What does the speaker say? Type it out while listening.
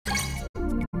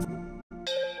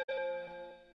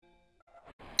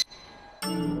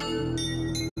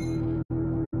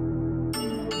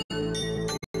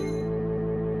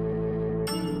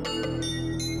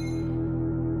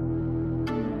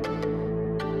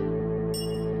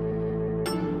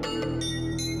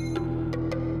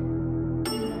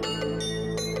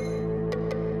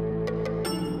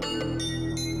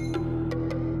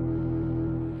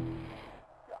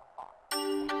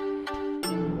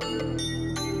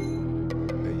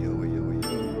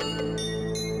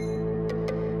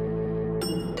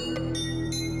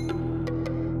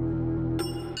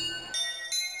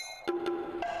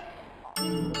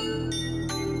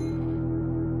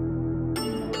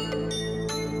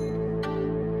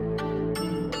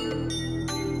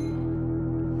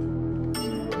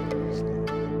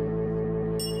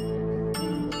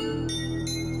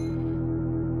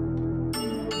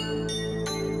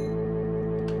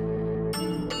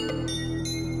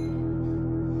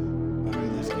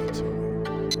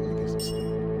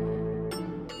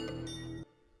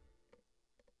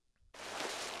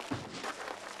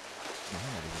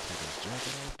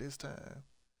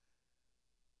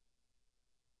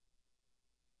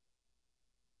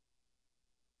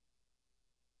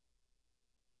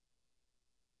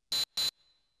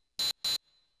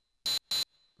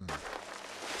Man,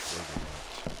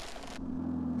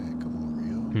 come on,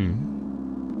 Rio.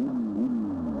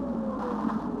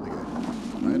 Look at it.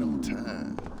 Right on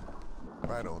time.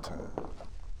 Right on time.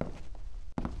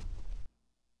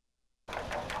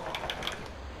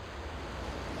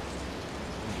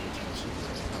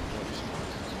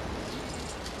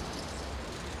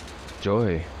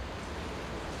 Joy.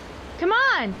 Come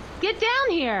on, get down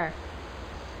here.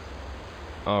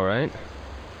 All right.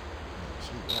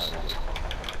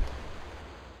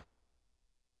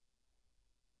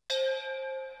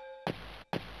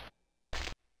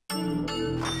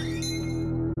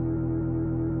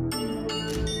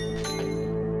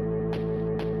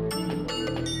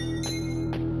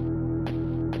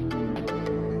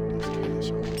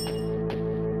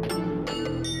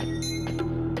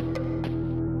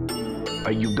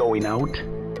 Are you going out?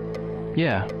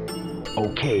 Yeah.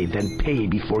 Okay, then pay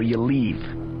before you leave.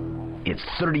 It's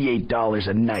 $38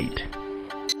 a night.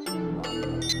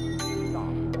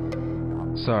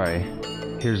 Sorry.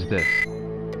 Here's this.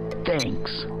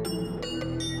 Thanks.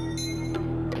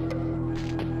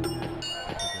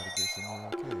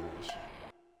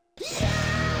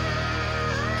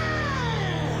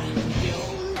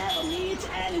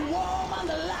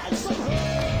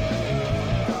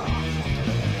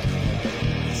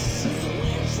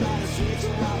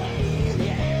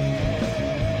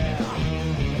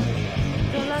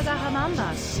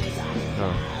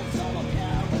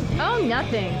 Oh,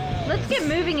 nothing. Let's get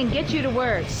moving and get you to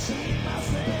work.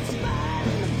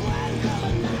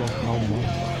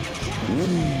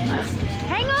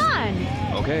 Hang on!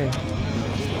 Okay.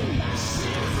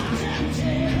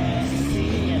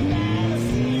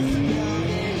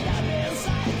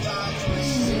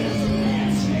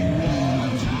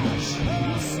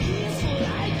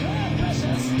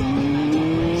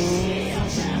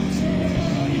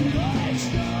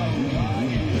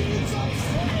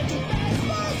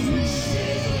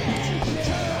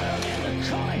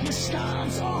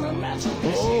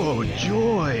 Oh,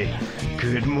 Joy!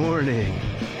 Good morning.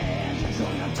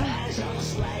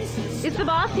 Is the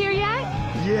boss here yet?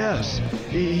 Yes,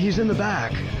 he's in the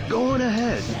back. Go on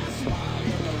ahead.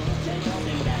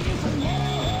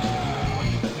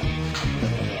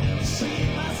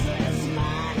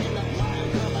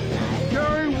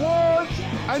 Carry one,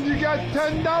 and you get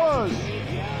 $10.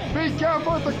 Be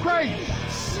careful with the crates.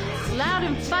 Loud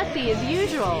and fussy as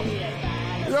usual.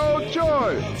 Yo,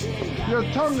 Joy, your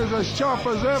tongue is as sharp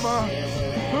as ever.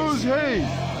 Who's he?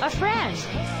 A friend.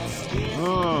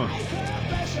 Oh.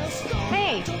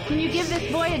 Hey, can you give this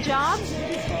boy a job?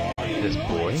 This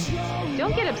boy?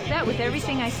 Don't get upset with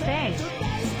everything I say.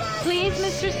 Please,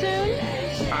 Mr. Soon?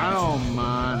 I don't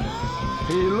mind.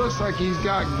 He looks like he's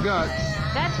got guts.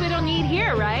 That's what we'll need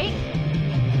here, right?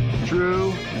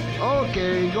 True.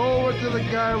 Okay, go over to the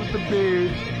guy with the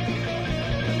beard.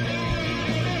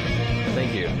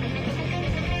 Thank you.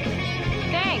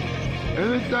 Thanks.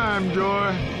 Anytime,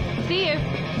 Joy. See you.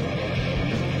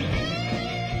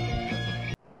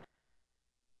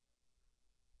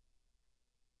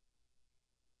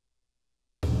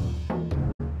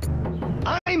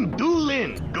 I'm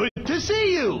Doolin. Good to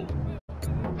see you.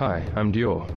 Hi, I'm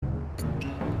Dio.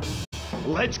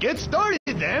 Let's get started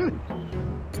then.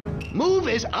 Move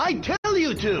as I tell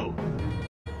you to.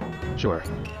 Sure.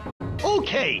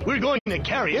 Okay, we're going to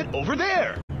carry it over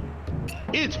there.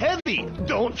 It's heavy.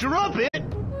 Don't drop it.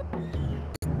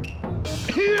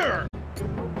 Here.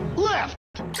 Left.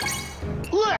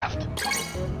 Left.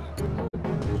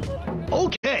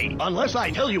 Okay, unless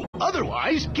I tell you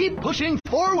otherwise, keep pushing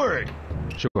forward.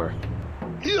 Sure.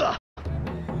 Yeah.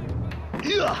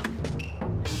 Yeah.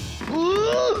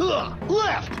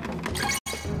 Left.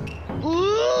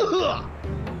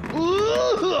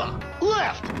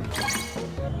 Left.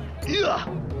 Yeah.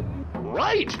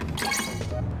 Right.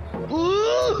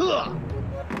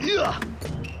 Yeah.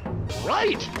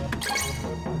 Right.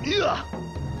 Yeah.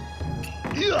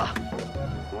 Yeah.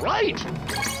 Right.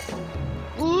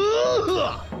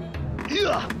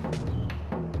 Yeah.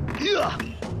 Yeah.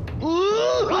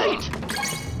 Right.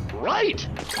 Right.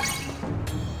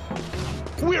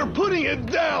 We're putting it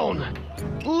down.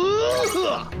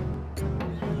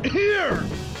 Here.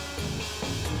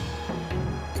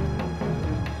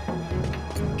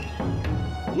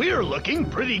 We're looking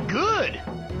pretty good.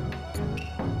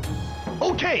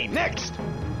 Okay, next.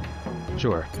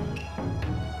 Sure.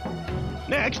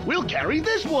 Next, we'll carry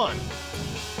this one.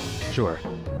 Sure.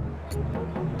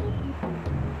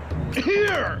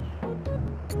 Here.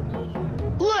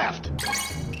 Left.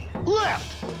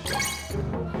 Left.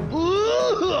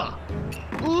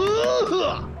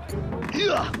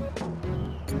 Yeah.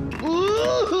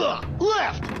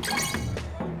 Left.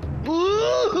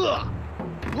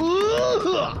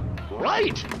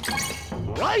 Right.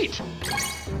 Right.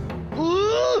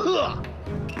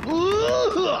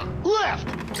 Left.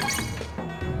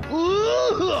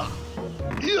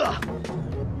 Yeah.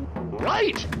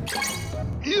 Right.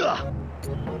 Yeah.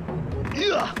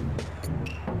 Yeah.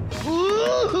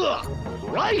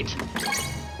 Right.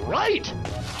 Right.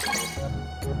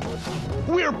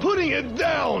 We're putting it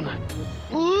down.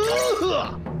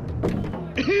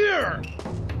 Here.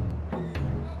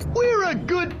 We're a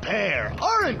good pair,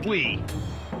 aren't we?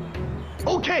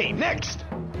 Okay, next.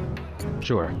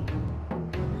 Sure.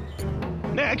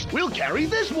 Next, we'll carry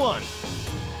this one.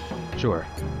 Sure.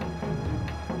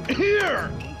 Here.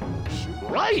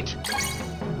 Right.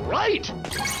 Right.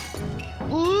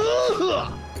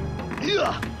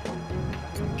 Yeah.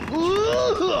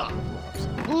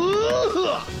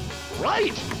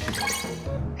 Right.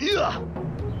 Yeah.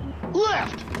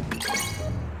 Left.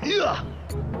 Yeah.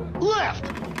 Left.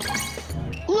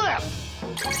 Left.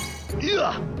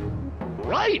 Yeah.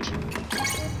 Right.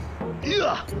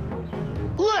 Yeah.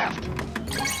 Left.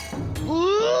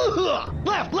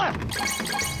 Left, left.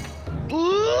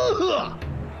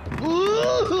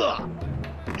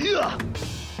 Yeah.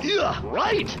 Yeah.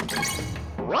 Right.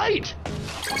 Right.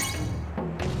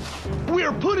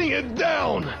 We're putting it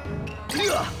down.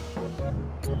 Yeah.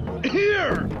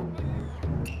 Here.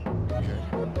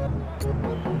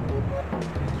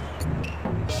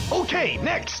 Okay,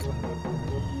 next.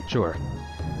 Sure.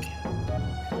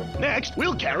 Next,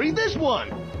 we'll carry this one.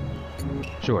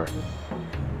 Sure.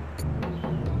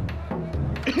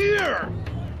 Here.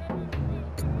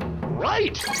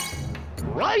 Right.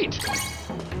 Right.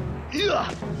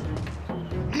 Yeah.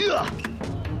 Yeah.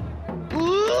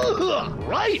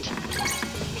 Right.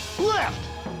 Left.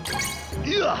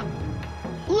 Yeah.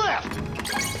 Left.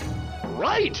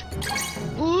 Right.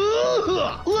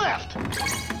 Left.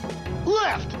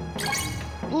 Left.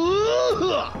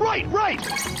 Right, right.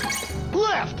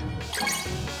 Left.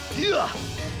 Yeah.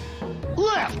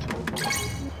 Left.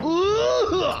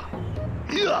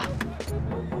 Yeah.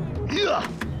 Yeah.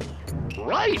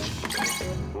 Right.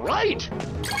 Right.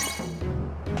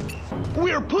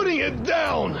 We're putting it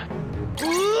down.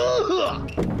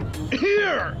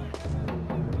 Here.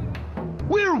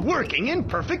 We're working in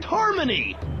perfect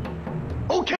harmony.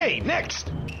 Okay,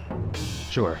 next.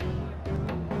 Sure.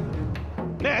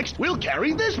 Next, we'll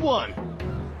carry this one.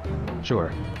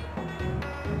 Sure.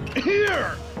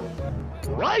 Here.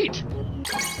 Right.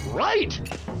 Right.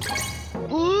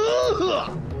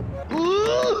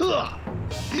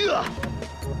 Yeah.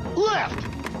 Left.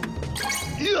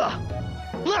 Yeah.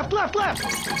 Left, left, left.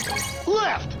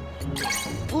 Left.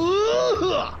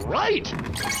 Right.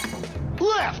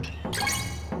 Left.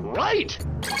 Right.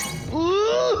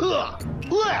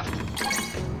 Left.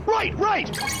 Right, right.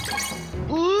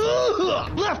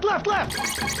 Left, left, left.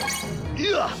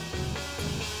 Yeah.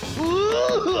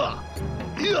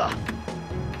 Yeah.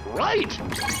 Right.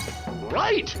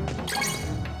 Right.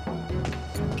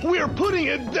 We're putting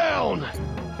it down.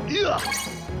 Yeah.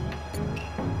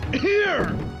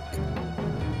 Here.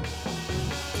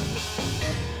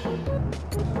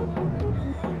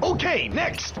 Okay,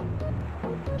 next.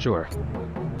 Sure.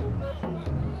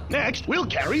 Next, we'll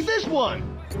carry this one.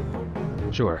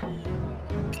 Sure.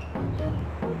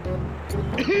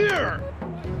 Here.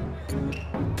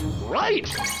 Right.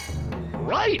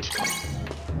 Right.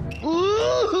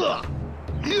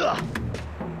 Yeah.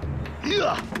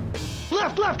 Yeah.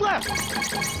 Left, left, left.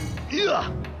 Yeah.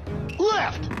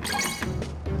 Left.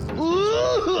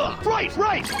 Right,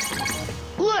 right.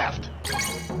 Left.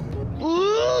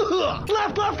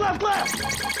 Left, left, left,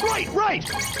 left. Right, right.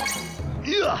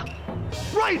 Yeah.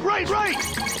 Right, right, right.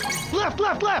 Left,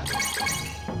 left, left.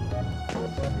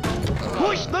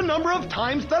 Push the number of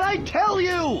times that I tell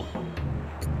you.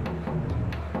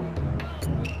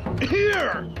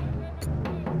 Here.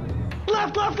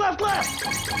 Left, left, left, left.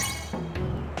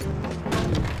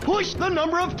 Push the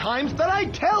number of times that I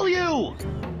tell you.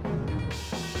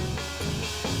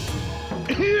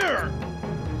 Here.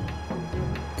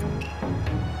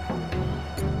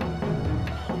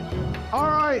 All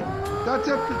right, that's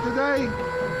it for today.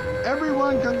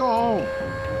 Everyone can go home.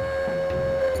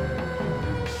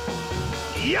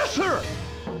 Yes, sir.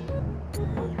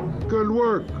 Good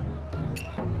work.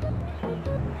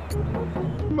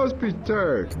 You must be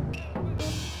tired.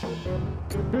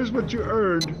 Here's what you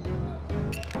earned.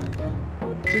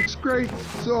 6 crates,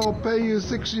 so I'll pay you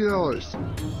 $60.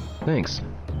 Thanks.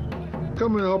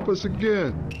 Come and help us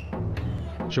again.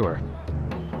 Sure.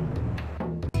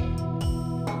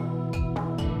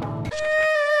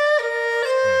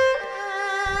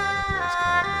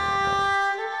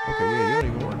 Okay, yeah, you don't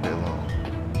even work that long.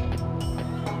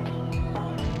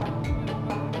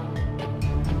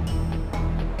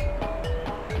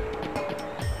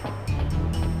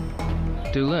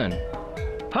 Dulin,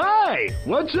 Hi!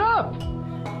 What's up?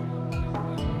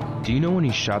 do you know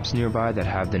any shops nearby that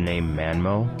have the name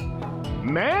Manmo?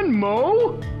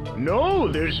 Manmo?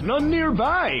 No, there's none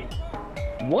nearby.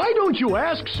 Why don't you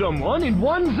ask someone in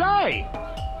Wanzai?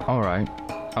 Alright,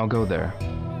 I'll go there.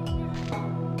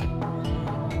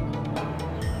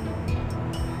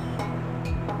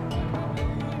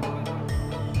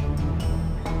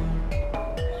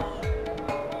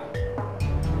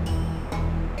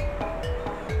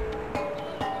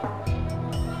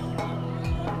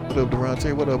 What up,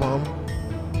 Durante? What up, homie?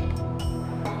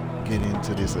 Get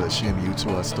into this Shenmue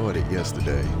II I started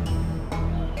yesterday.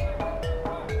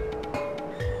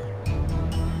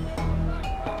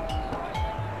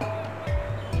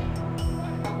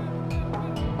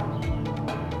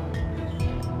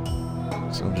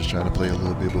 So I'm just trying to play a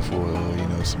little bit before,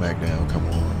 SmackDown come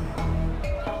on.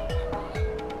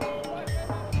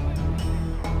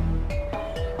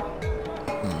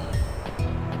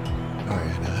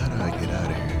 Alright, now how do I get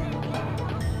out of here?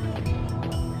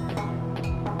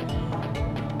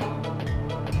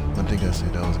 One thing I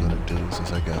said I was gonna do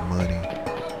since I got money,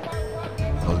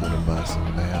 I was gonna buy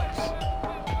some maps.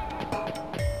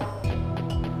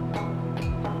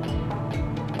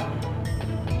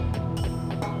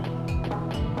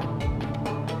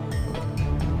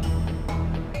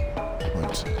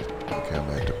 Okay, I'm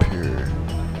at the pier.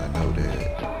 I know that.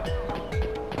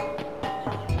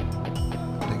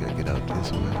 I think I get out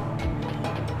this way.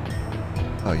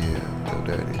 Oh yeah,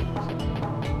 there it is.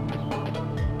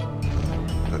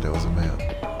 Thought that was a map.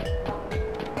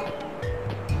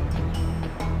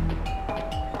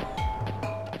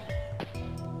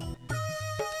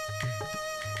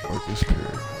 Work this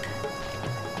pier.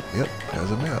 Yep,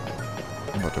 there's a map.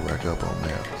 I'm about to rack up on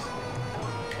maps.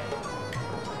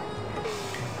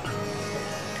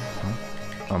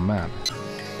 A map.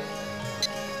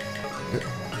 Yep.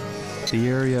 The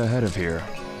area ahead of here.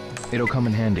 It'll come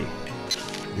in handy.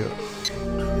 Yep.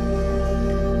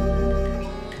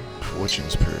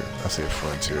 Fortune's Pier. I said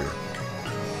Frontier.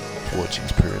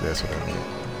 Fortune's Pier, that's what I meant.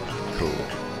 Cool.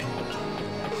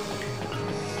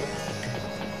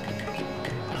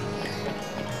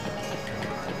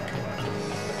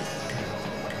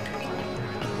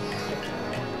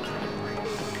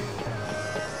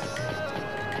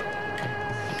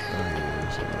 Oh yeah,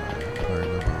 so if I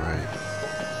remember right.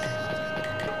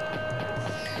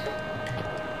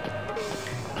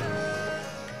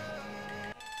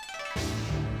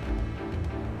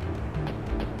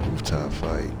 Rooftop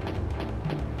fight.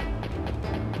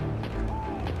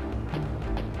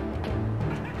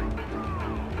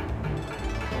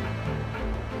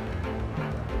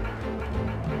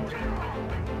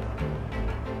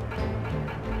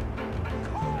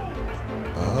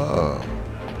 Oh.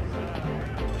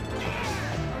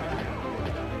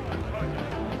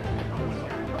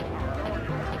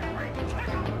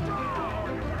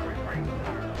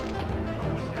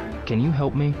 Can you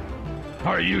help me?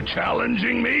 Are you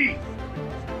challenging me?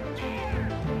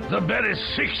 The bet is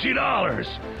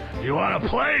 $60. You want to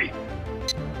play?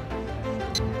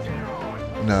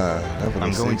 Nah, not for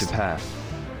I'm the going 60. to pass.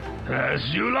 As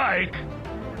you like.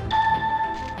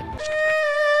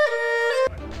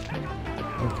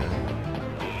 Okay.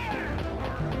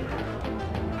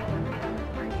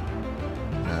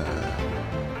 Nah.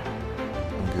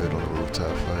 I'm good on the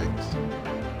rooftop fights.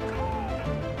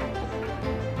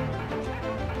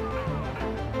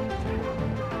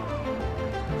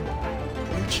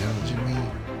 Are you challenging me?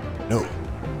 No.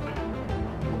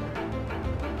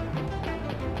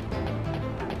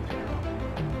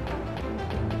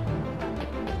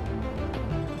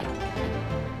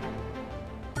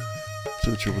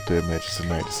 Two triple threat matches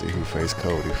tonight to see who faced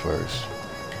Cody first.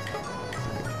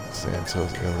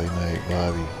 Santos, LA Knight,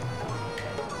 Bobby.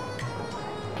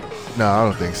 No, I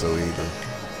don't think so either.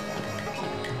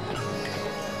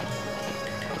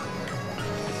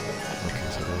 Okay,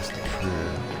 so that's the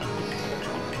prayer.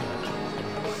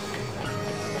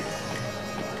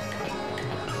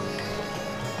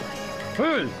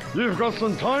 Hey, you've got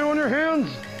some time on your hands?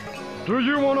 Do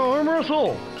you want to arm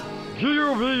wrestle?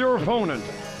 He'll be your opponent.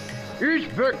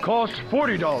 Each bet costs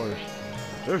 $40.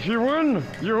 If you win,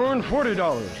 you earn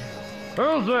 $40.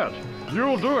 How's that?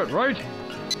 You'll do it, right?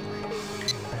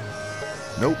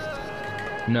 Nope.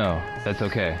 No, that's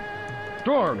okay.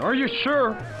 Darn, are you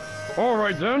sure? All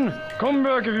right then, come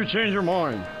back if you change your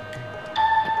mind.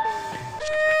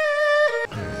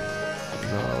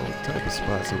 There's all type of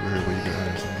spots over here where you can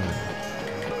earn some money.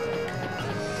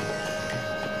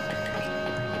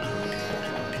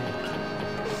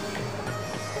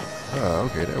 Oh,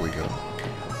 okay, there we go.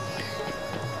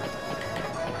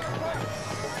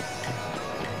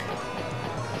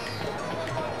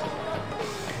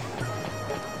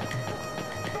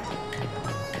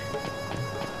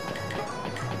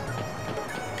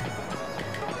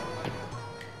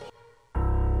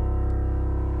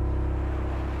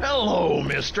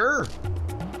 mister.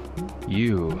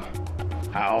 You.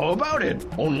 How about it?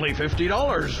 Only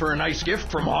 $50 for a nice gift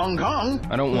from Hong Kong.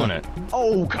 I don't want it.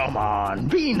 Oh, come on.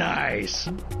 Be nice.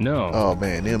 No. Oh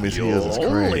man, them his heels is You'll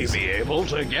only crazy. be able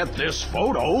to get this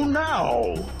photo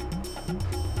now.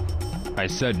 I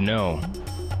said no.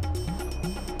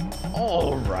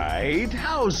 All right.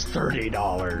 How's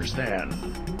 $30 then?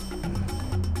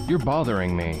 You're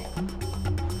bothering me.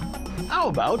 How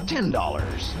about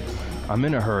 $10? I'm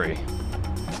in a hurry.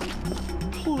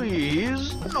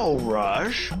 Please, no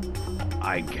rush.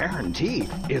 I guarantee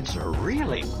it's a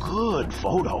really good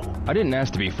photo. I didn't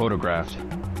ask to be photographed.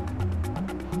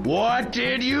 What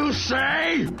did you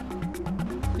say?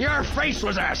 Your face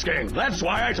was asking. That's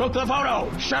why I took the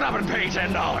photo. Shut up and pay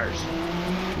 $10.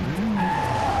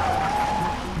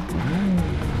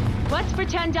 What's for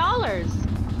 $10?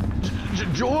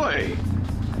 Joy,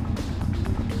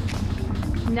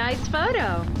 Nice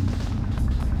photo.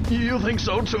 you think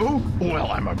so too?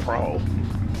 Well, I'm a pro.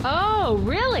 Oh,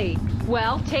 really?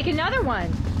 Well, take another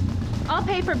one. I'll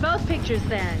pay for both pictures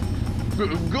then.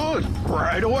 Good.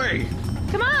 Right away.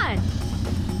 Come on.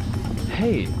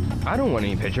 Hey, I don't want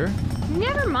any picture.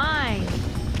 Never mind.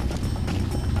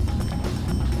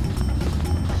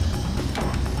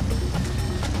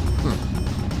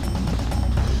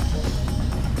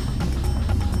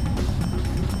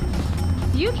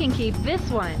 You can keep this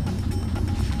one.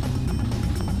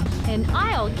 And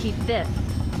I'll keep this.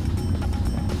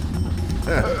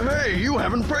 Hey, you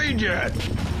haven't paid yet.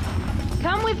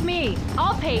 Come with me.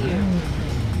 I'll pay you.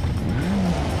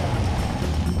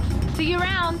 See you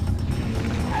around.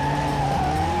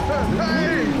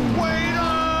 Hey, wait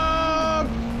up!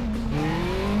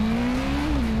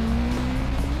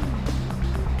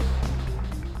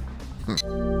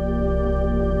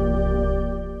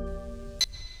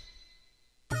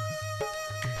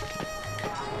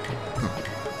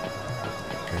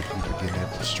 Thank you for getting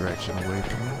that distraction away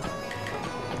from me.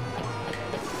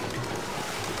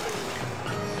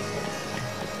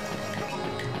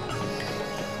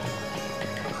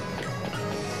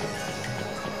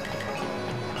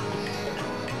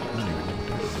 I don't even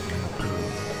know what that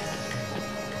is.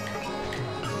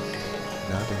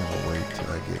 Now I think I'm gonna wait till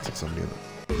I get to some of the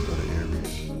other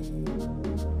areas.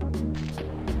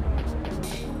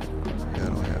 Yeah, I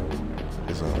don't have.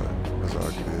 It's all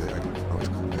good. I can always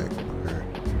come back here.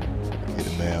 Get a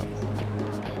map.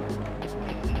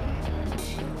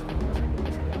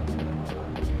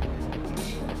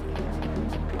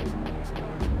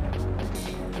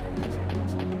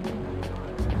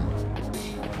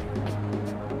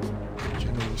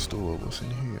 General store, what's in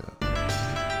here?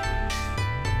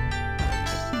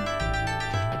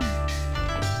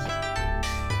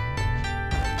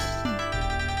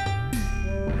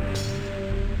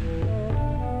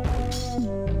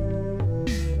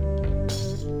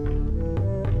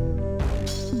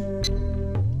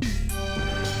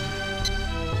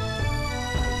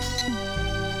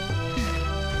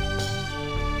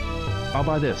 I'll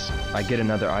buy this. I get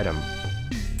another item.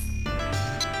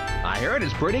 I heard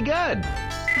it's pretty good.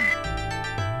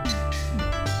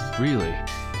 Really?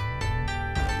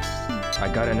 I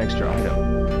got an extra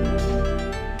item.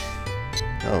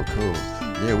 Oh, cool.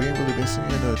 Yeah, we ain't really been seeing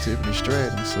Tiffany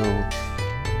Stratton, so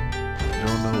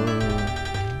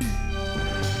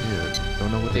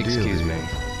don't know what the deal Excuse is. me.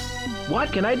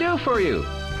 What can I do for you?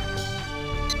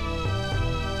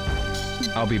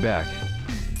 I'll be back.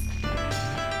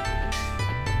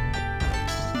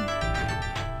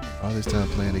 All this time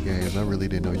playing the games, I really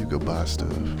didn't know you could buy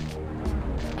stuff.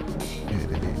 Yeah,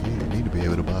 you need to be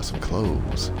able to buy some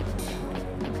clothes.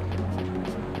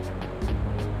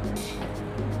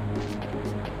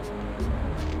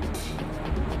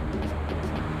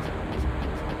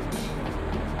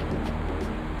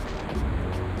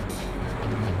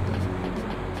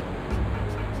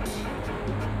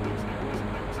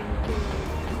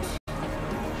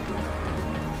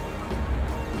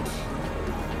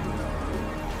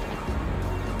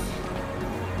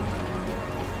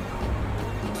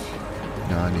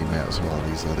 Now I need maps of all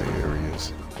these other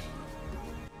areas.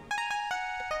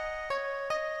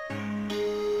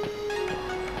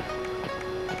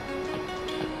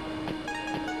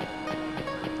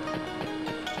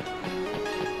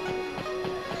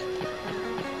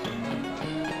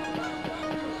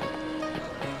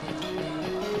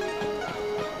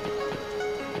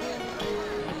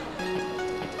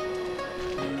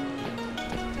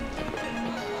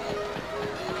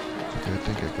 Okay, I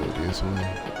think I go this way.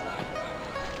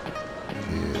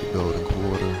 Yeah, the Golden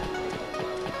Quarter.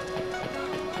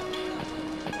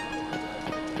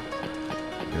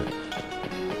 Yep.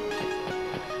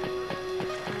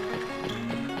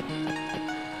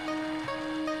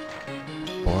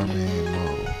 Barman Mo.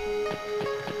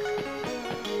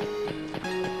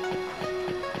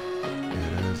 Yeah,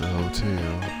 there's the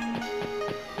hotel.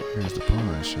 Here's the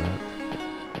pawn shop.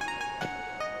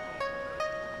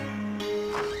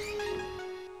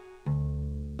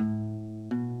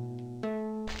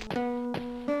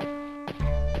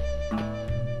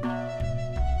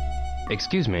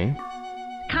 Excuse me.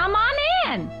 Come on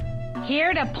in.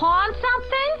 Here to pawn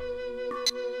something?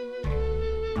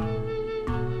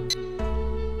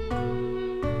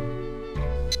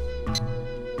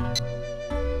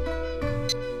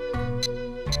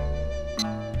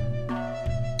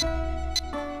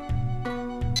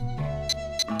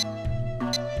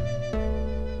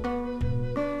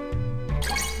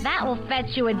 That will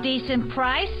fetch you a decent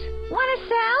price. Want to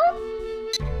sell?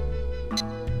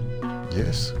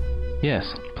 Yes. Yes,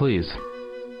 please.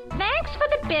 Thanks for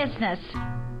the business.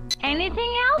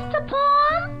 Anything else to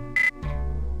pawn?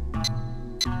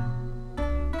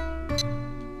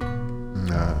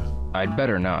 Nah. I'd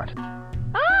better not.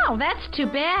 Oh, that's too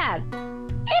bad.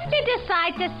 If you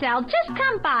decide to sell, just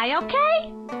come by,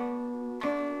 okay?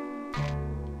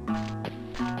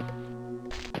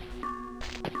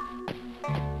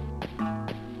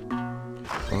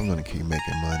 Well, I'm gonna keep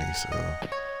making money, so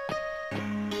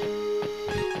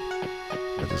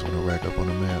I just wanna rack up on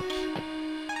the maps.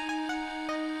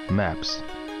 Maps.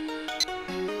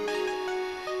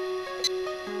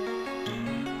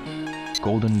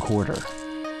 Golden Quarter.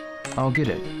 I'll get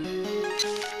it.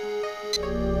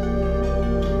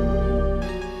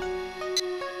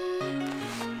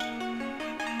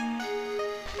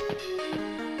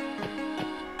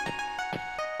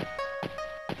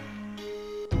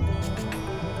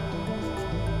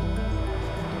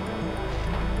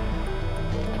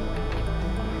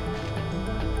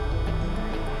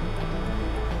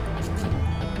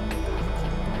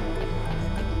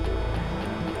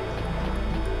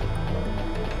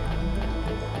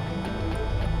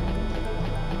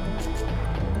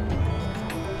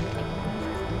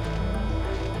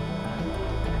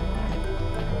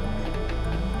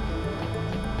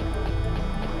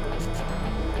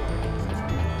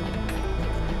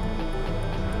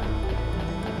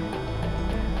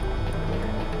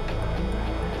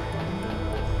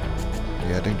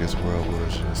 Yeah, I think this world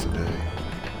was yesterday.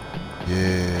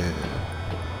 Yeah.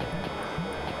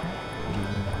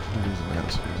 What is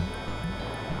maps here?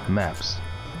 Maps.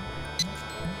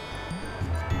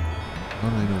 I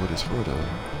don't even know what it's for though.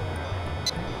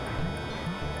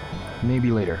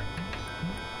 Maybe later.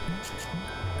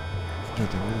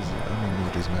 Nothing, what is it? I don't even know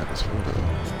what this map is for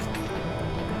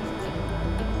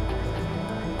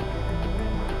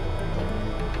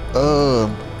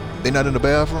though. They not in the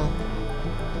bathroom?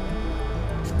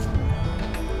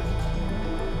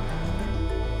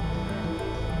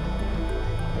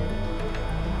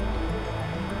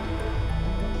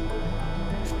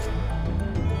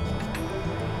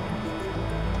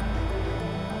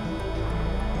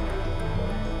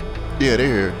 Yeah, they're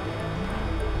here.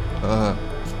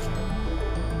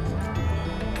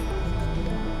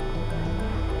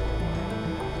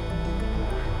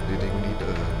 Do you think we need to, I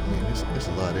mean, there's a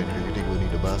lot in here. You think we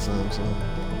need to buy some?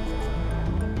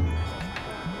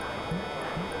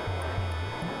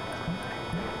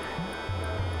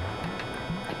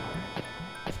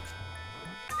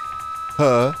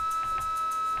 Huh?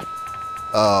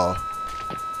 Oh.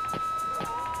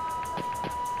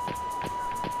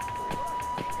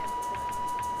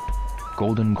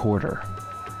 Golden Quarter.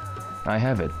 I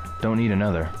have it. Don't need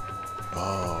another.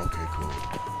 Oh, okay, cool.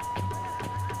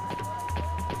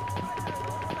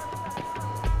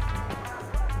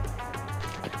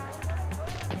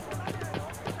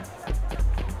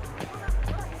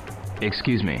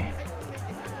 Excuse me.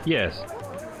 Yes,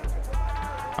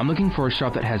 I'm looking for a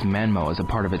shop that has Manmo as a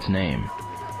part of its name.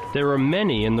 there are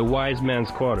many in the Wise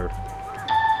Man's Quarter.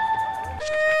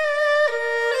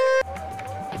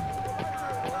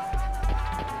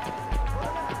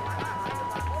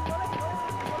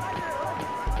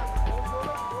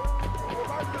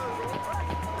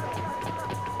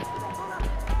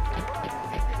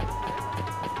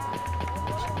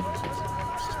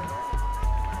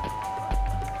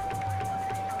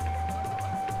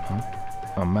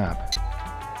 A map.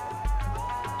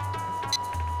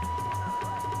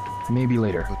 Maybe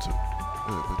later. But to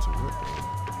what though?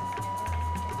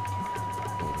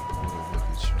 Hold on, look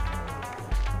at you.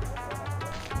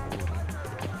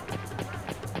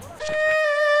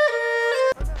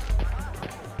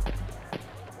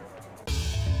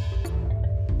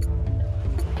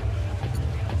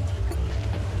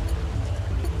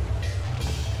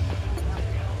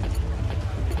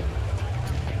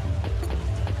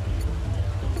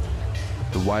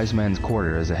 The wise man's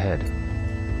quarter is ahead.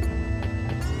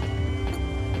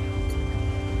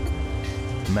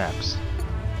 Maps.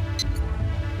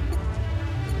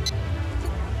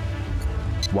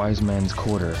 Wise man's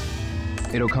quarter.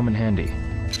 It'll come in handy.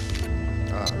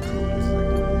 Ah, cool. This is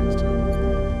like what it is, too.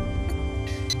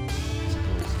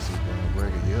 Supposed to see Brian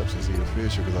Breaker. Yep, since he's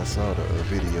official, because I saw the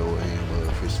video of him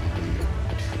officially leaving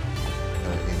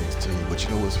NXT. But you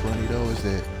know what's funny, though, is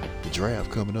that the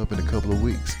draft coming up in a couple of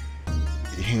weeks.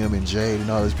 Him and Jade and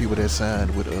all those people that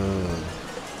signed with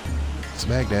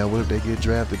SmackDown, what if they get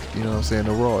drafted, you know what I'm saying,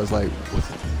 to Raw? It's like,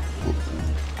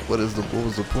 what was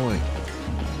the point?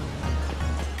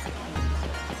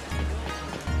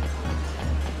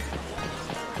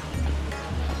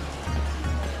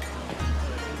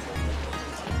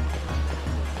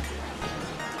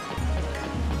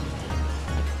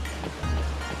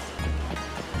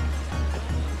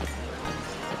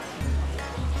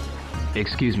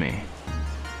 Excuse me.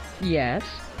 Yes?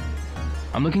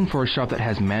 I'm looking for a shop that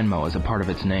has Manmo as a part of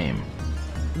its name.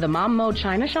 The Mammo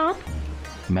China Shop?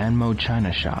 Manmo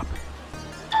China Shop.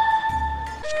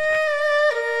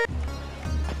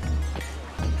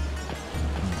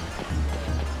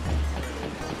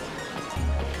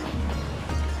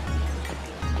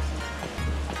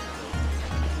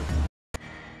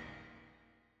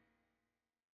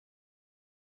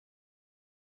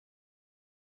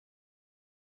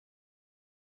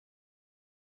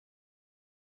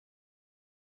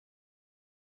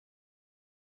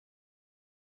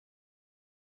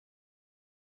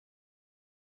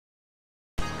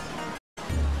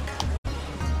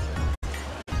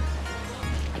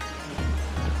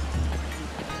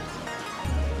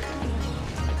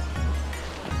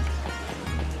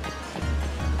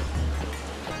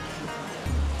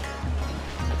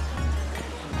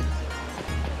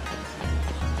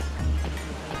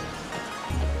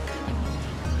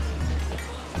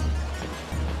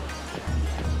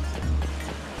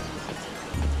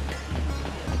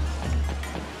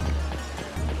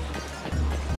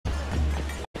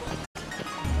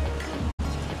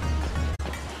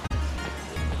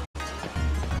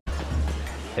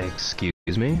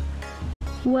 Excuse me?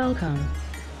 Welcome.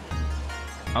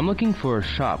 I'm looking for a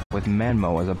shop with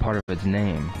Manmo as a part of its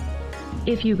name.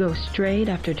 If you go straight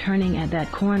after turning at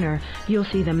that corner, you'll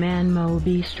see the Manmo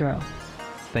Bistro.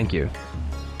 Thank you.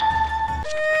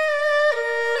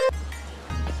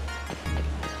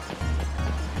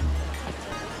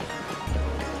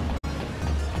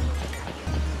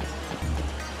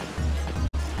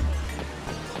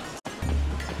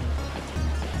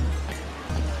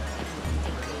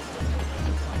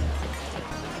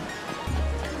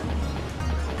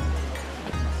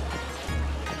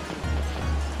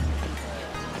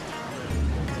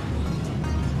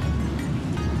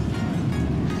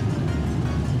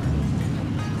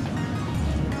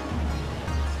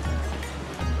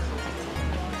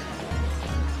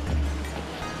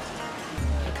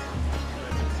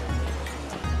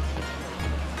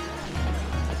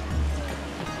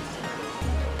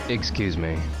 Excuse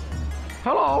me.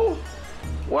 Hello.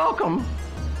 Welcome.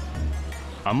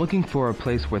 I'm looking for a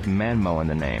place with Manmo in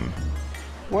the name.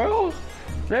 Well,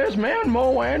 there's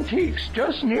Manmo Antiques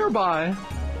just nearby.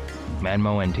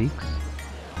 Manmo Antiques?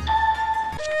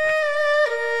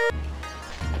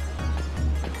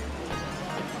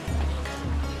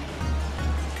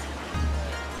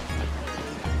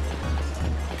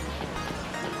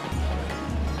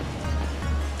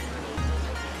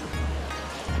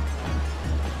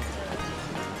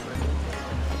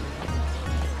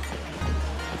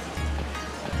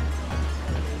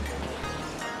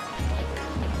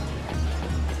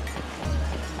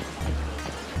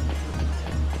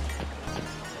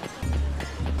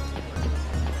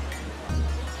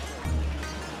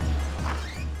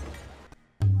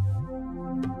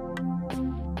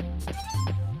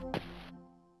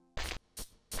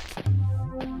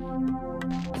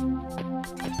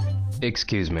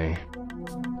 Excuse me.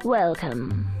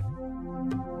 Welcome.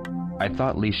 I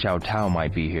thought Li Xiaotao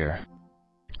might be here.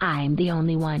 I'm the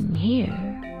only one here.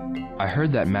 I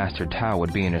heard that Master Tao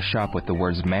would be in a shop with the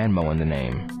words Manmo in the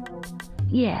name.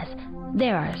 Yes,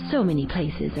 there are so many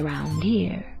places around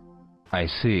here. I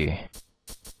see.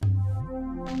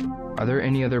 Are there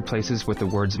any other places with the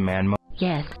words Manmo?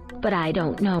 Yes, but I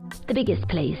don't know. The biggest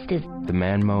place is... The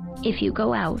Manmo? If you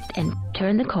go out and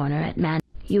turn the corner at Man,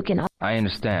 you can... I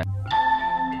understand.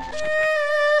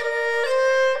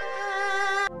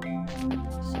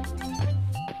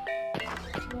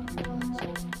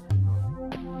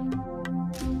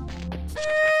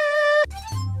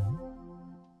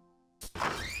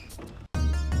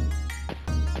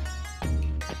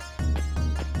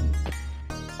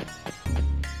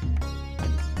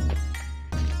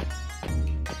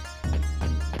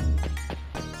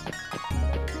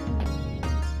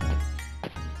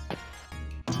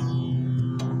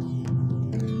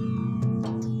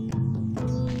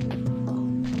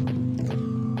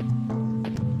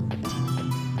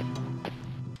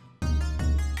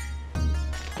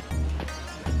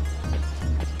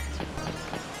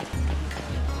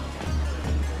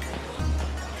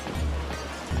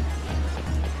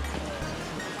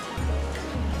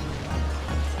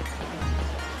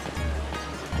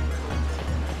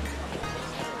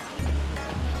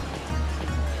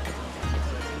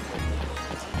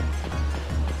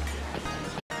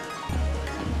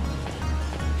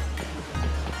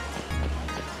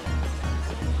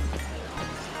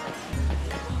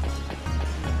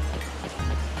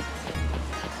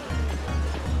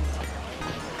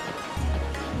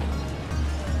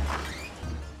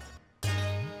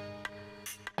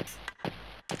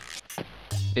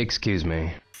 Excuse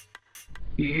me.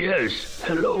 Yes,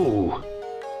 hello.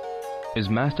 Is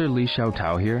Master Li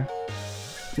Xiaotao here?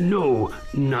 No,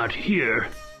 not here.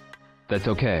 That's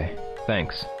okay.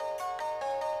 Thanks.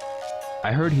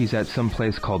 I heard he's at some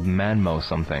place called Manmo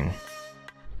something.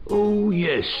 Oh,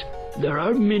 yes. There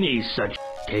are many such.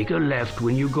 Take a left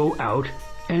when you go out,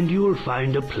 and you will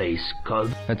find a place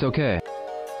called... That's okay.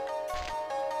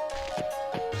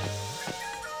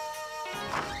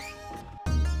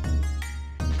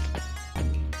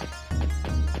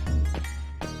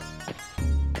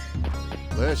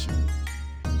 Bless you.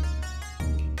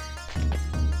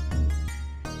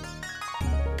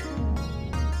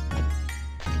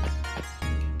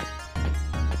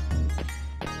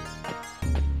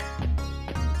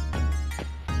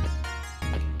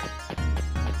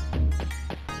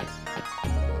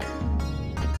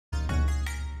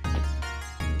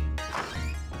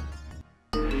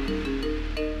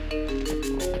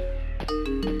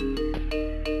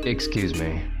 Excuse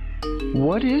me.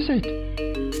 What is it?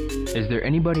 Is there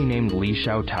anybody named Li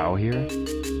Xiaotao here?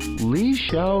 Li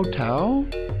Xiaotao?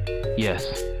 Yes.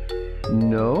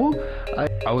 No,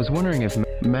 I was wondering if...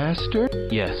 Master?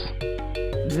 Yes.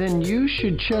 Then you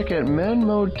should check at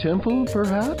Manmo Temple,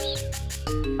 perhaps?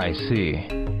 I see.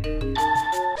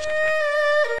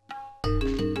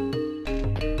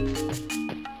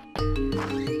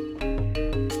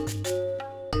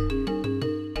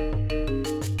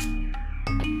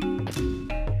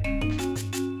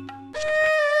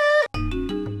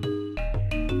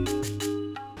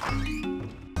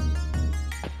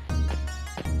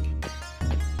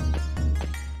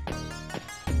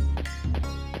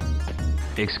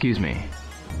 Excuse me.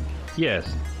 Yes.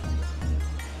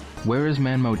 Where is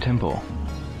Manmo Temple?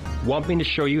 Want me to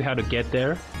show you how to get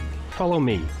there? Follow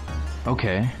me.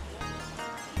 Okay.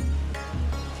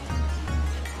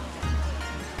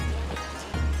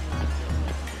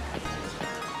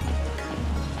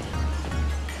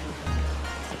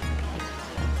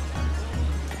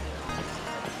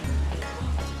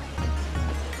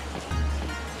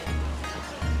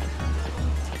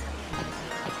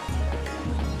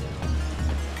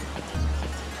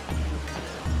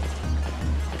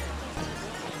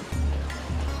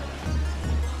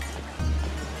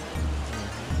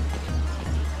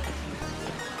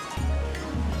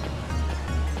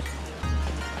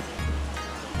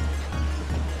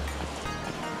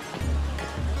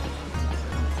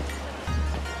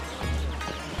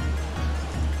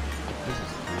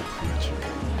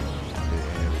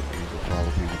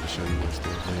 Show you what's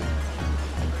still there.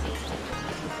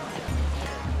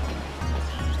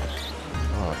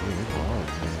 Oh yeah, it's all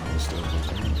man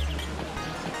stuff over here.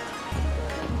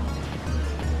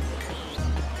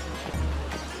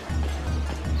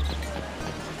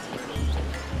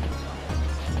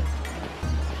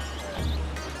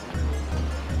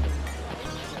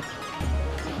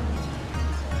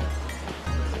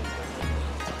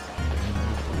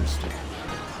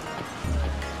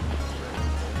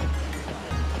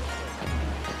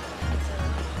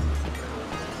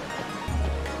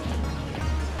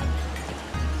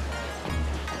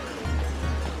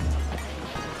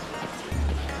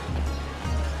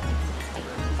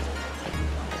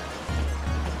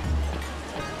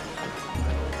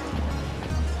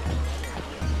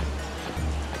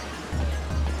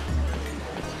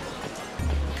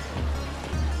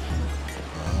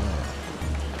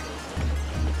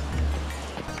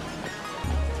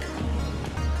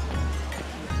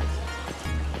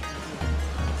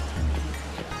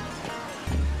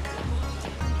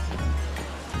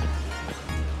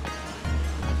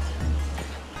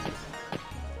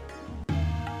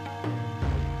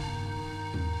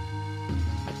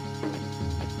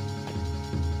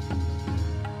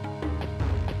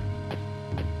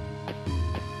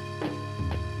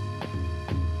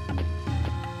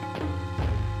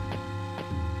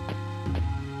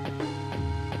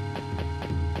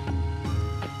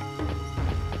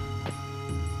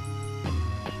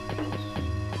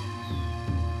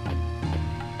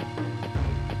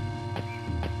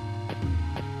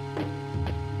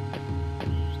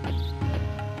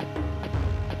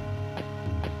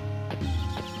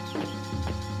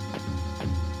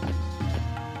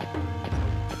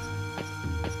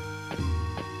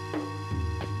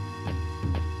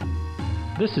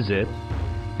 This is it.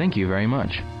 Thank you very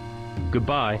much.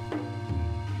 Goodbye.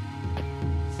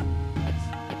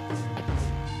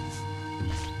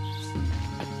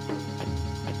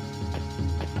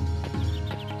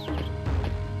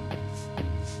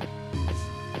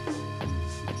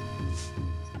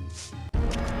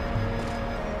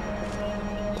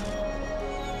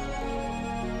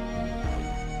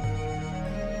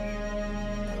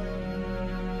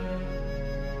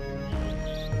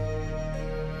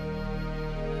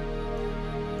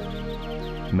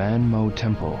 Manmo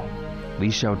Temple. Li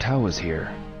Xiaotao is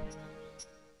here.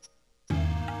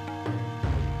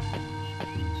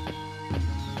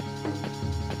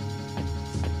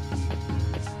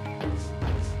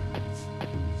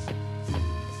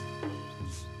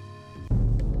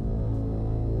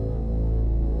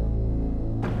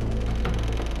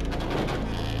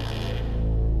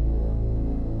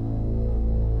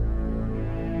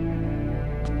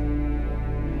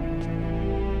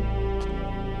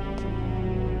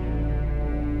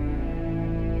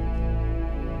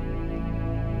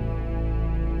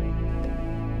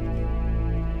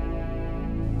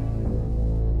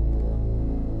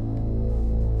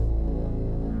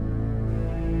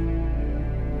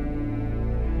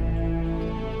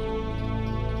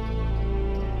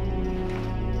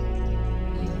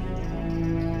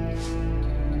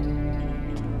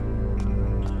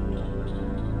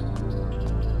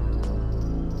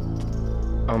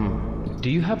 Do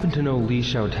you happen to know Li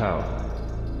Xiaotao?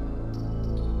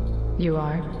 You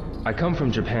are? I come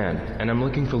from Japan, and I'm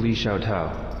looking for Li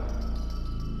Xiaotao.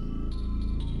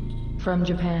 From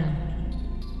Japan.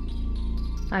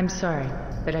 I'm sorry,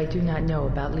 but I do not know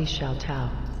about Li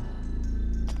Xiaotao.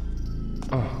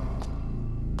 Oh.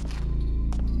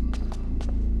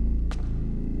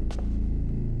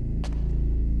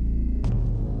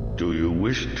 Do you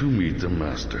wish to meet the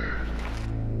master?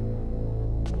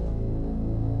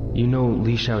 You know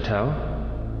Li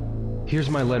Xiaotao? Here's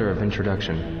my letter of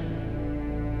introduction.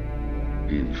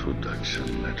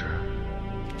 Introduction letter.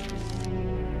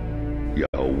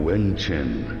 Yao Wen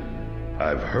Chen.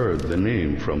 I've heard the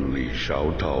name from Li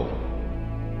Xiaotao.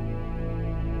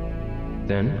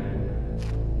 Then?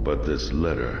 But this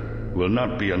letter will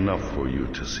not be enough for you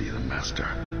to see the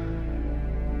master.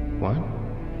 What?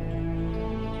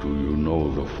 Do you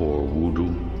know the 4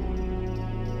 voodoo?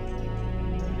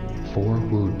 4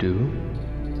 voodoo?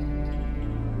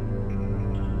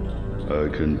 I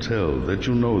can tell that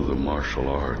you know the martial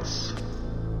arts.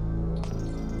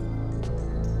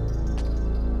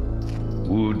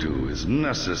 Voodoo is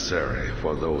necessary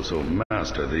for those who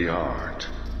master the art.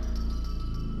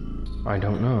 I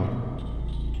don't know.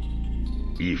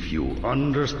 If you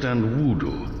understand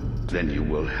voodoo, then you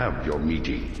will have your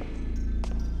meeting.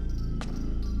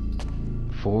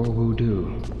 4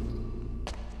 voodoo.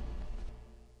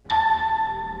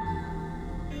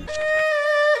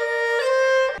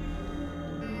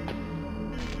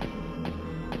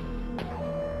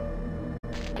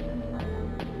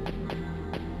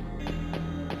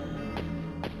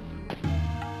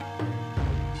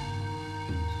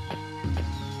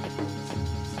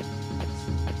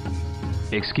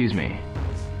 Excuse me.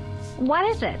 What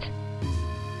is it?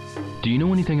 Do you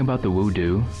know anything about the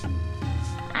voodoo?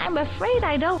 I'm afraid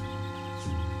I don't.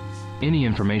 Any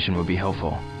information would be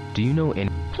helpful. Do you know any?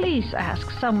 Please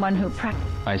ask someone who practices.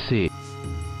 I see.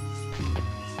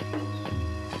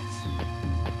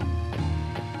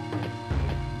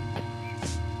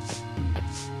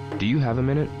 Do you have a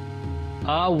minute?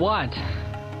 What?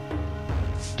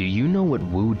 Do you know what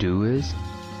voodoo is?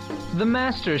 The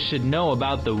master should know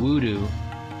about the voodoo.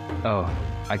 Oh,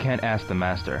 I can't ask the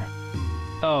master.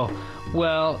 Oh,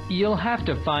 well, you'll have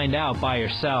to find out by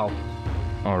yourself.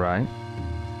 All right.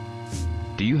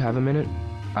 Do you have a minute?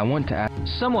 I want to ask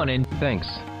someone in. Thanks.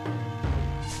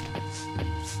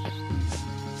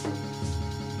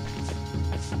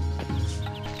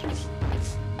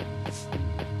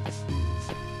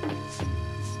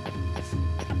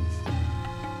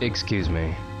 Excuse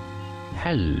me.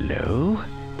 Hello.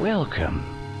 Welcome.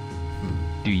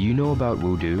 Do you know about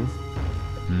voodoo?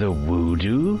 The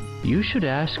voodoo? You should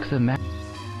ask the man.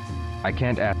 I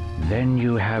can't ask. Then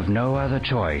you have no other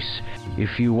choice.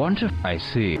 If you want to. I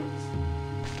see.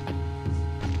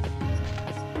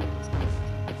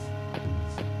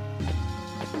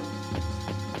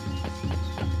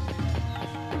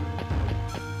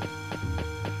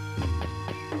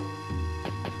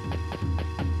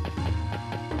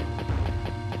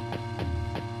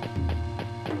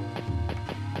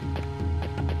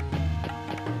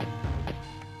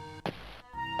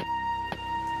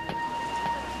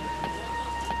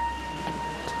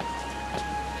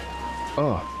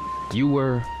 Oh, you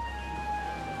were...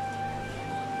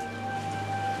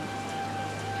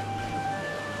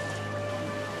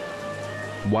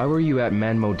 Why were you at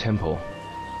Manmo Temple?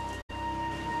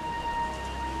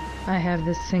 I have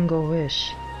this single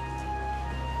wish.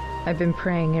 I've been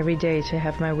praying every day to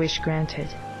have my wish granted.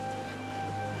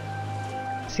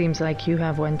 Seems like you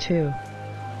have one too.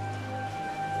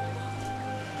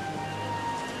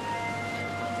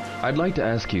 I'd like to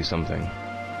ask you something.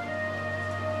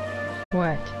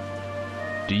 What?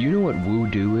 Do you know what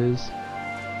voodoo is?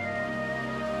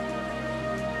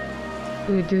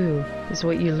 Udu is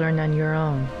what you learn on your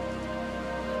own.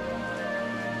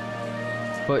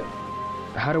 But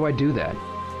how do I do that?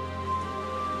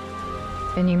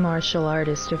 Any martial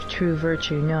artist of true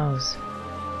virtue knows.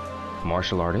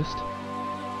 Martial artist?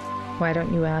 Why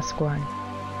don't you ask one?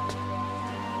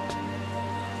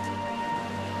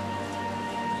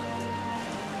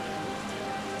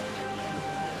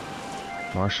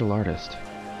 Martial artist.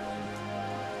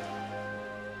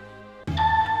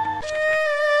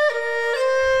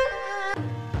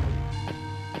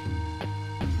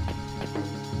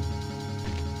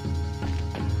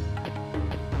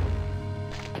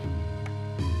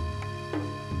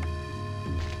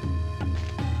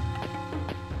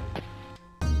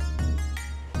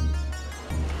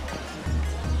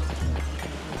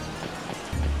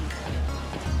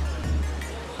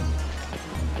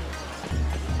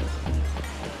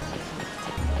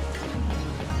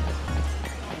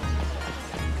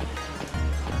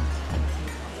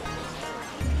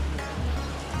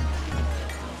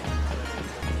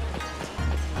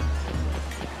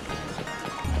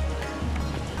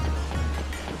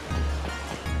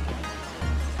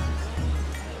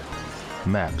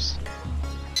 Maps.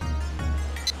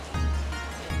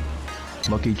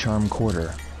 Lucky Charm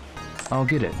Quarter. I'll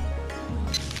get it.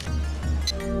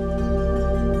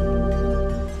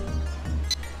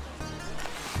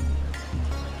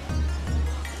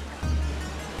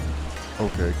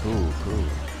 Okay, cool.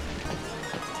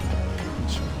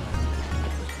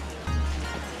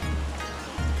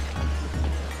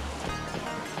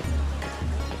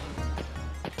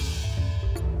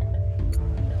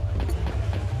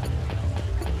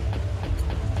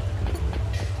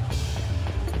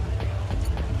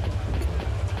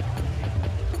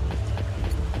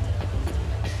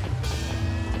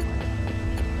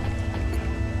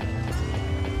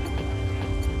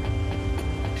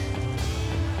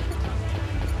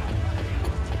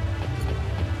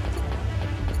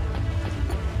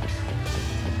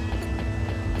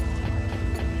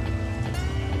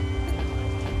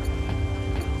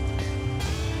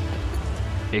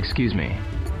 Excuse me.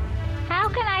 How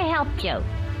can I help you?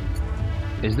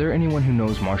 Is there anyone who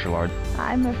knows martial arts?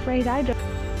 I'm afraid I don't.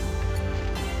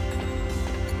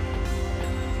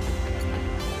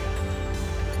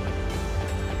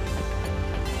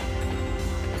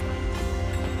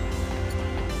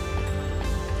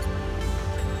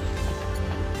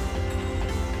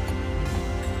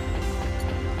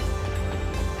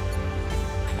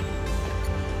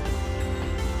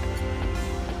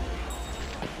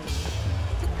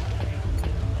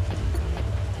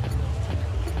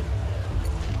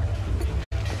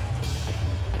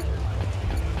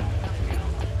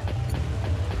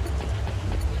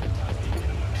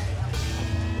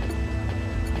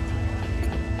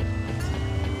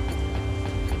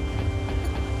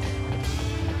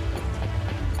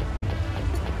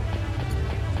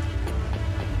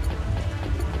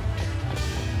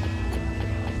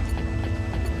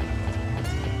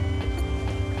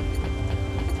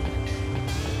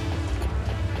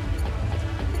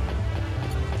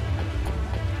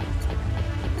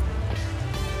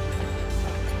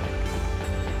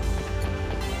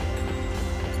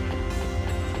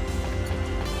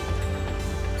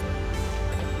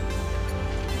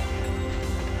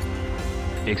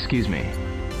 Excuse me.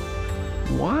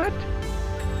 What?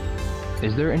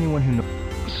 Is there anyone who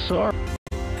knows? Sorry.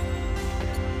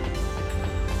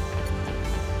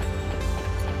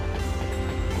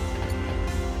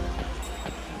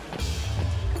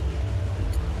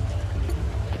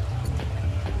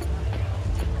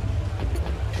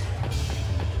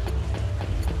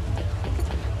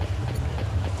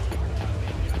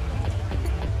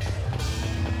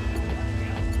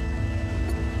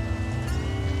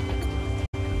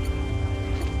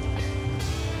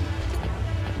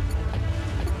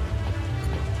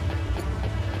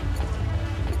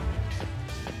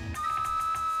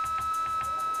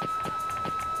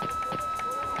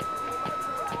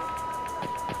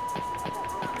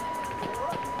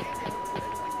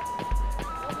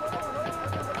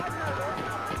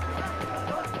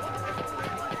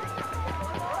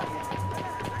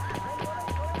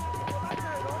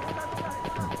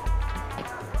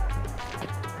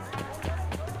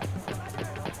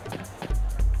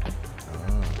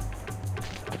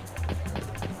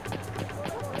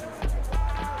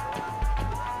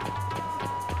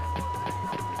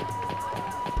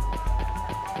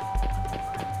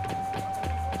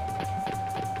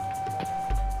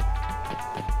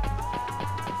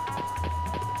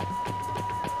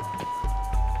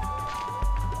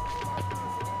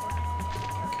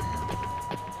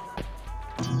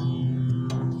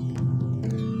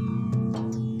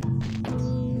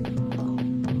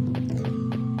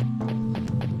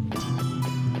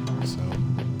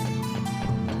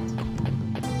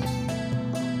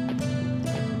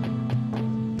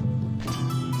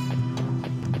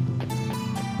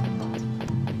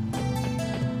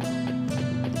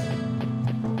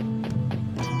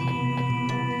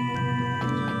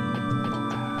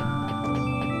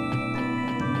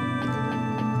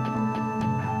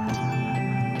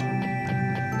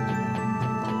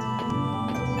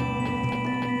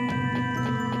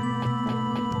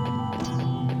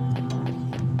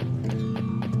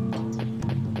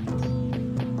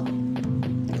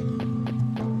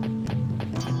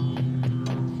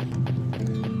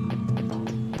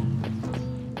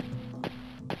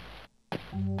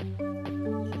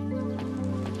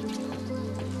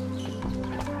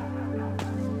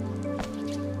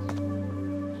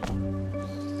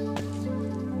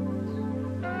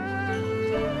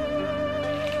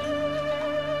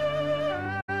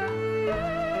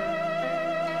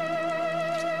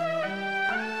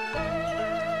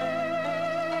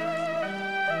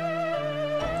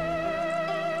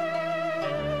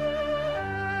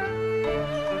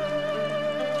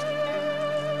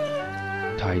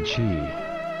 Tai Chi.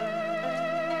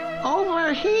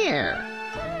 Over here.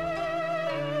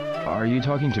 Are you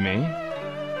talking to me?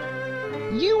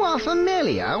 You are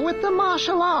familiar with the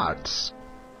martial arts.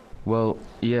 Well,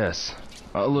 yes,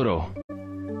 a little.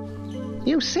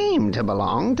 You seem to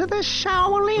belong to the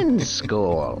Shaolin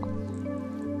school.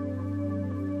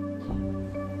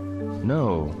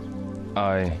 No,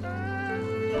 I...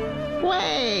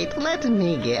 Wait, let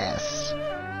me guess.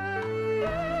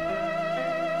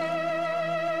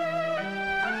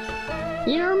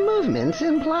 Your movements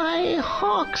imply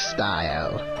hawk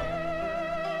style.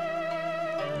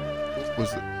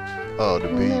 What's it? Oh, the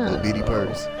little bitty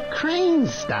purse. Crane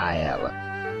style.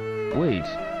 Wait,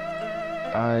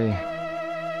 I...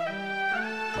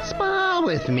 Spar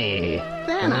with me,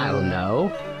 then I'll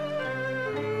know.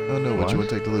 I know what you want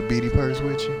to take the little beady purse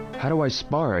with you. How do I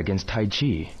spar against Tai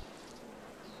Chi?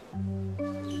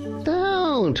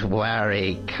 Don't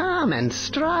worry, come and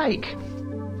strike.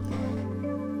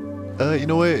 You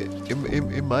know what?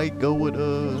 It might go with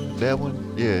that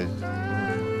one. Yeah.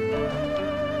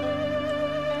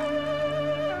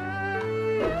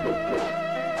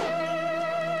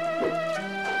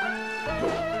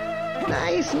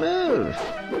 Nice move.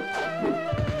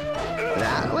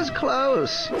 That was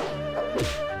close.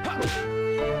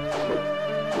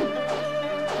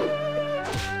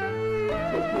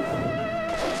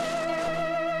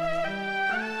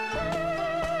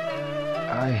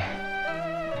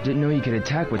 I didn't know you could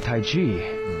attack with Tai Chi.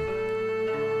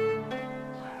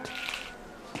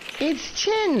 It's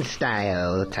chin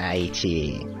style Tai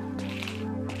Chi.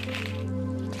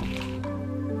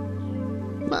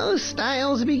 Most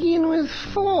styles begin with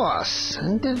force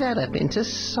and develop into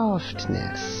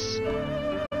softness.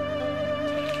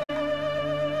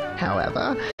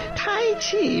 However, Tai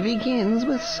Chi begins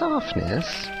with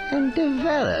softness and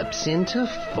develops into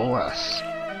force.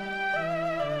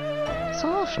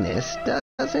 Softness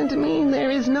doesn't mean there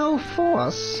is no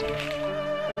force.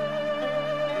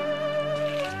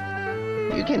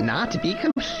 You cannot be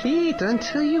complete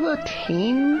until you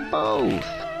attain both.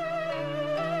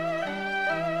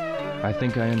 I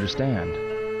think I understand.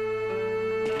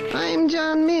 I'm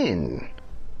John Min.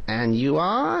 And you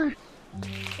are?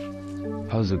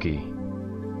 Hazuki.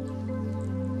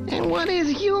 And what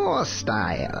is your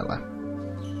style?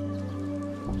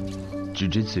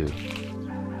 Jiu-Jitsu.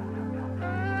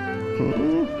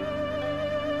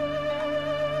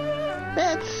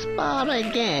 Let's spar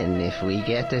again if we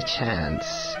get a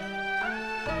chance.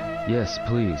 Yes,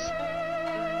 please.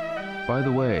 By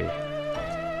the way,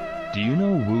 do you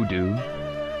know Voodoo?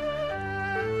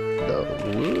 The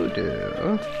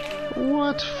Voodoo?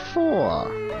 What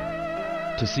for?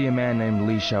 To see a man named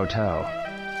Li Xiaotao.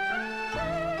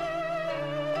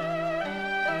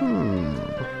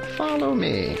 Follow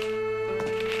me.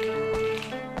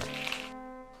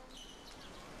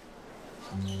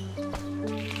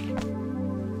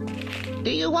 Do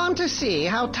you want to see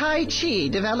how Tai Chi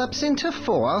develops into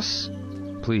force?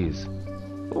 Please.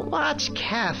 Watch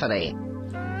carefully.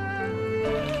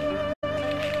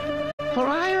 For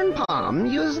iron palm,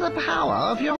 use the power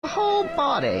of your whole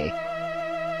body.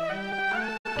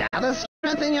 Gather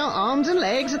strength in your arms and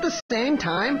legs at the same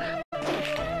time.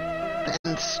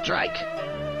 Then strike.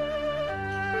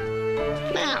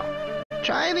 Now,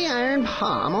 try the iron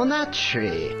palm on that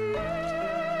tree.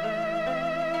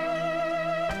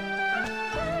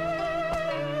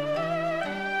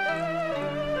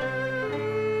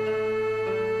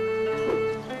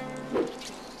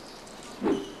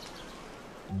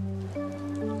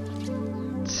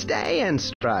 Stay and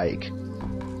strike.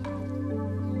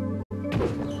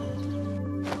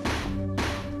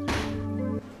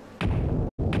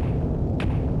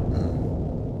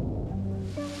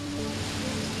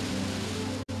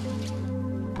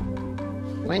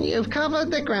 When you've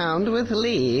covered the ground with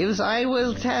leaves, I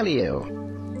will tell you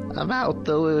about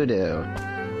the Voodoo.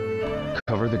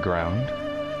 Cover the ground?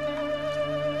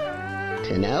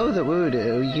 To know the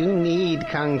Voodoo, you need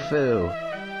Kung Fu.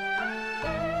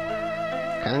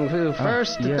 Kung Fu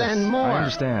first, yes, then more. I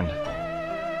understand.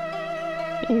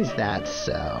 Is that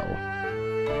so?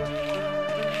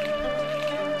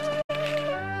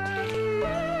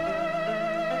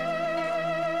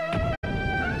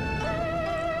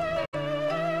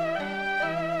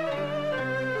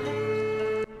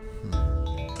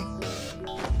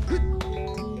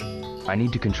 I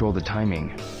need to control the timing.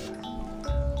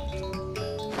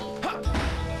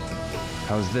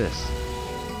 How's this?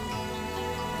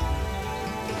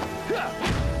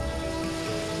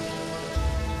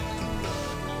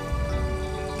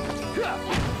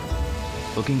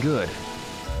 Looking good.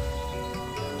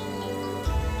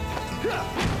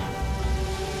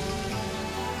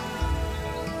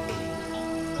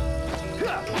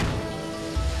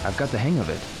 I've got the hang of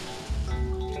it.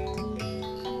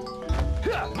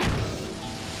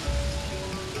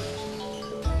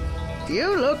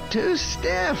 You look too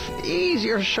stiff. Ease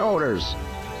your shoulders.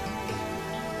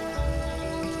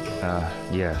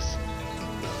 Yes.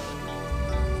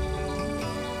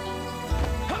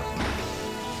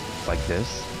 Like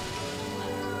this?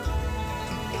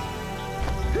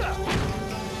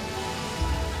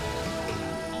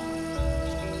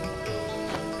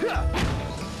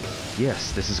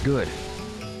 Yes, this is good.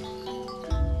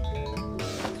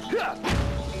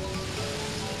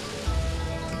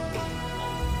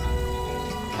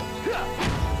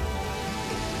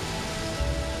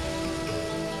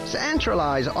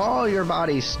 Centralize all your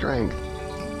body's strength.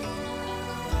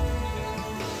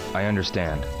 I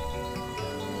understand.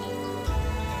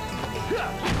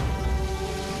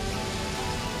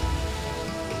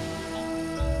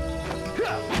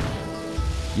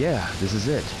 Yeah, this is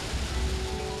it.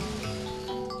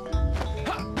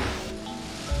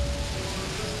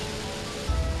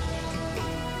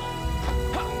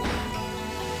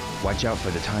 Watch out for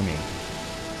the timing.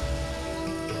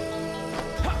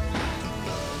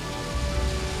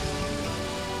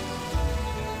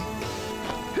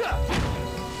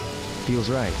 Feels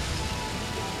right.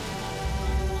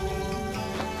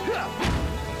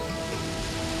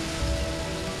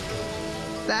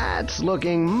 That's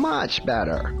looking much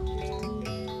better.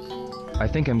 I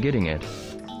think I'm getting it.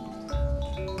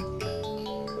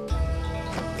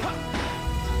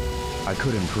 I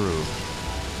could improve.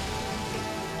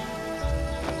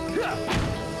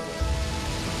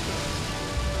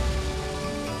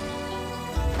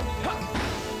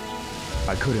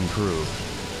 I could improve.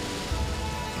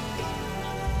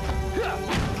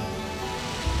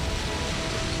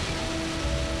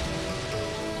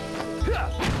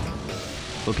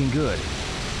 Looking good.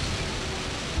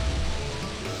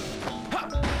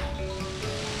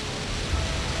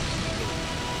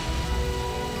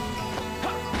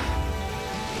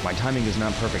 My timing is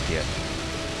not perfect yet.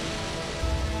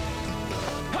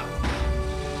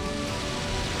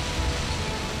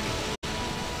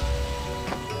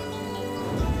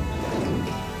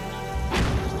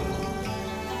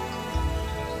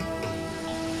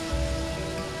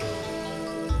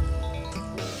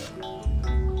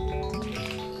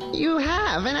 You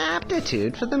have an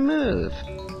aptitude for the move.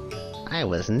 I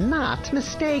was not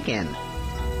mistaken.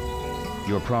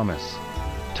 Your promise.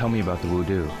 Tell me about the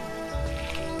voodoo.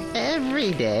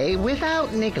 Every day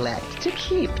without neglect to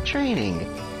keep training.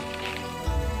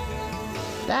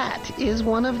 That is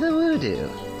one of the voodoo.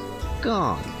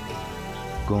 Gone.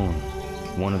 Gone.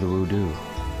 One of the voodoo.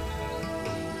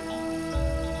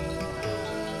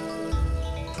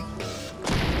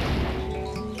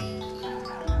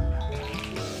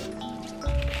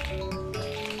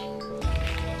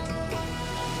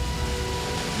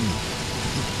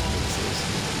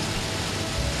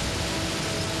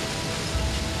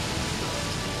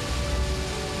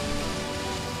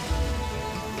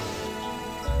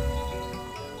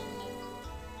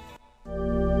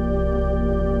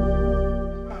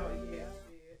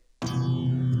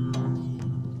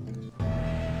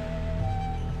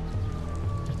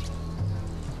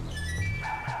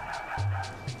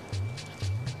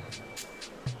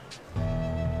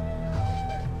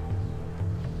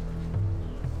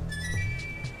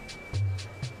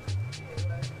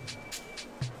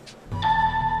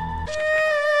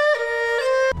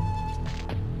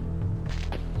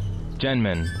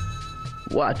 Genman.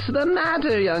 What's the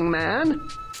matter, young man?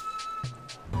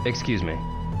 Excuse me.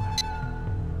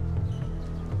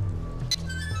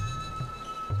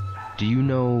 Do you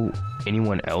know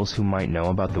anyone else who might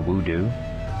know about the voodoo?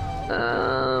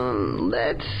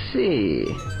 Let's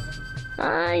see.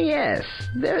 Yes,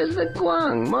 there's the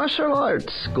Guang Martial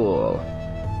Arts School.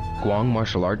 Guang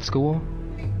Martial Arts School?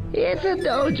 It's a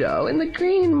dojo in the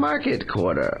Green Market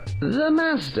Quarter. The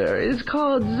master is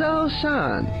called Zhou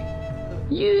Shan.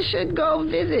 You should go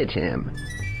visit him.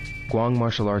 Guang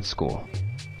Martial Arts School.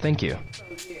 Thank you.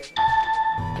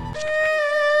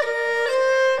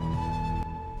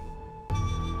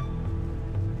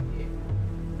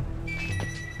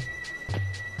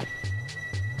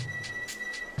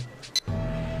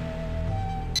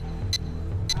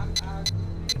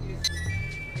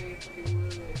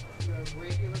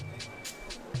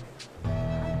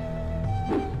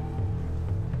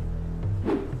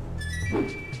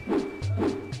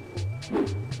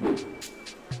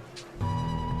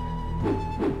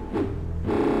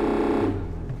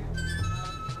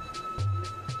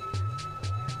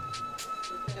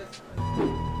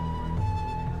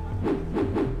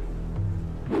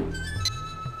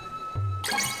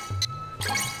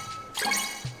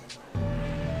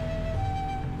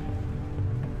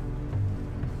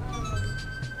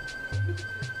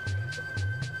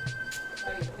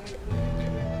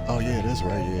 Oh yeah, that's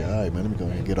right. Yeah, all right, man. Let me go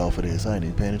ahead and get off of this. I ain't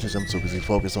even paying attention. I'm too busy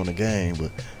focused on the game. But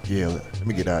yeah, let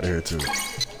me get out of here too.